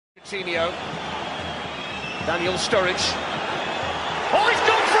Coutinho. Daniel Sturridge. Oh, he's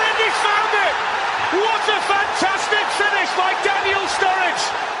gone for it, he's found it! What a fantastic finish by Daniel Sturridge!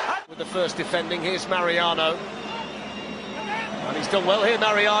 With the first defending, here's Mariano. And he's done well here,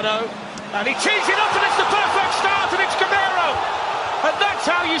 Mariano. And he tees it up and it's the perfect start, and it's Camero! And that's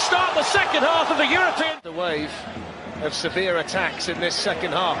how you start the second half of the European... The wave of severe attacks in this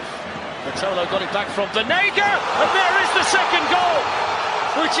second half. Vitolo got it back from Vanega, and there is the second goal,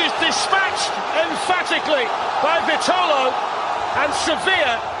 which is dispatched emphatically by Vitolo, and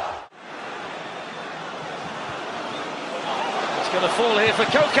Sevilla. It's going to fall here for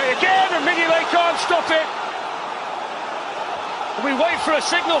Koke again, and Mignolet can't stop it. We wait for a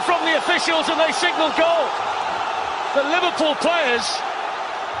signal from the officials, and they signal goal. The Liverpool players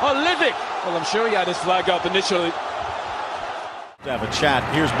are livid. Well, I'm sure he had his flag up initially. Have a chat.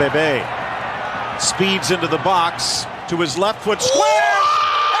 Here's Bebe. Speeds into the box to his left foot. Square!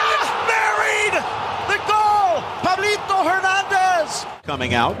 And it's buried! The goal! Pablito Hernandez!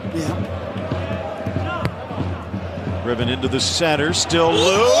 Coming out. Yeah. Driven into the center. Still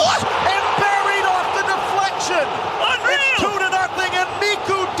loose. And buried off the deflection! Unreal! It's 2-0 and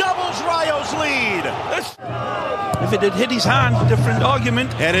Miku doubles Rayo's lead. If it had hit his hand, different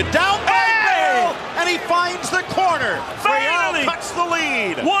argument. Headed down by Bale! And he finds the corner. Finally! Real cuts the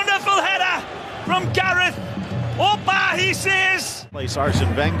lead. Wonderful header from Gareth. Opa, he says. Place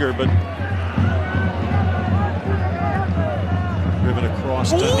Arsene Wenger, but driven across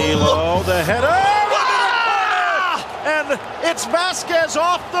to Nilo. The header! And it's Vasquez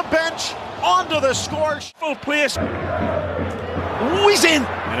off the bench onto the score. Full place. He's in.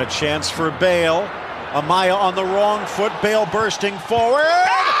 And a chance for Bale. Amaya on the wrong foot. Bale bursting forward.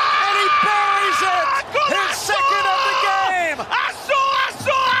 And he buries it! His second of the game! I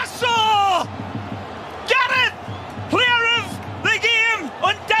saw! Gareth, player of the game,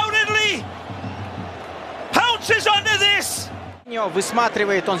 undoubtedly, pounces onto this.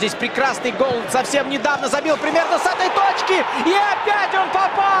 Высматривает он здесь прекрасный гол. Совсем недавно забил примерно с этой точки. И опять он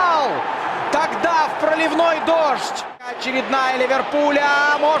попал. Тогда в проливной дождь. Очередная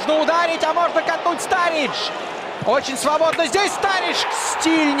Ливерпуля. Можно ударить, а можно катнуть Старидж. Очень свободно здесь Старидж.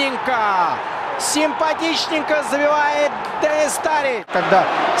 Стильненько. Симпатичненько забивает Старидж. Когда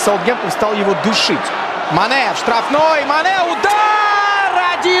Саутгемптон стал его душить. Мане в штрафной. Мане удар.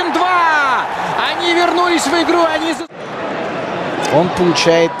 1-2. Они вернулись в игру. Он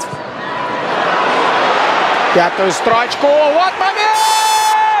получает пятую строчку. Вот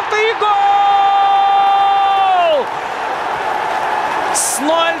момент! И гол! С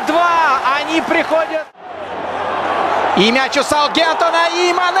 0-2 они приходят. И мяч у Саутгемптона.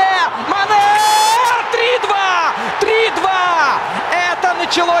 И Мане! 3-2! 3-2! Это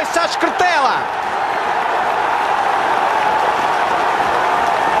началось со Шкртела.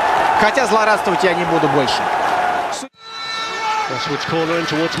 Хотя злорадствовать я не буду больше. Westwood's corner in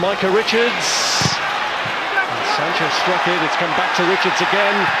towards Micah Richards. And Sanchez struck it, it's come back to Richards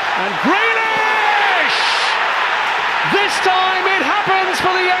again. And Grealish! This time it happens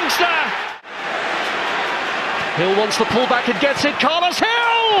for the youngster. Hill wants the pullback and gets it. Carlos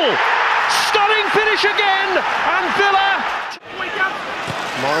Hill! Stunning finish again. And Villa.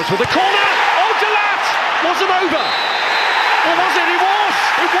 Morris with the corner. Oh, Delat! Wasn't over. Or was it? It was.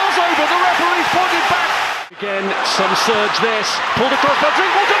 It was over. The referee's pointed back. Again, some surge this, pulled across by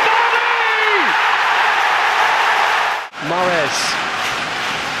Drinkwater, Vardy! Mahrez.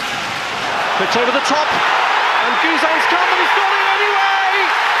 Fits over the top, and Guzan's come, and he's got it anyway!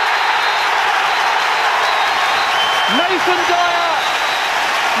 Nathan Dyer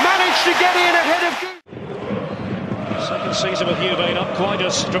managed to get in ahead of Guzan. Second season with Juve, not quite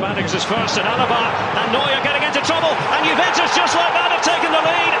as dramatic as his first, and Alaba and Neuer getting into trouble, and Juventus just like that have taken the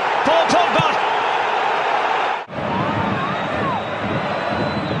lead. Paul Pogba.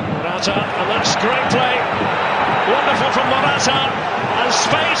 And that's great play. Wonderful from Morata. And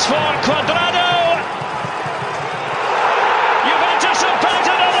space for Cuadrado. Juventus have bagged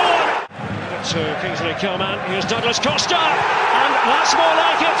another one. To Kingsley Coman. Here's Douglas Costa. And that's more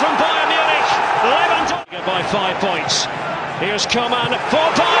like it from Bayern Munich. Lewandowski by 5 points. Here's Coman for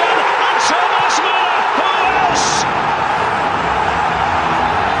Bayern. And Thomas Müller. Who else?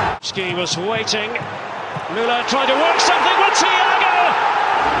 Ski was waiting. Müller tried to work something with Thiago.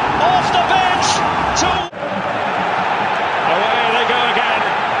 Off the bench to... Away they go again.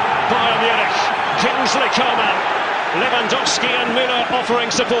 Bayern Munich. Kingsley Coman. Lewandowski and Müller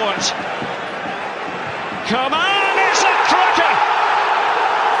offering support. Coman!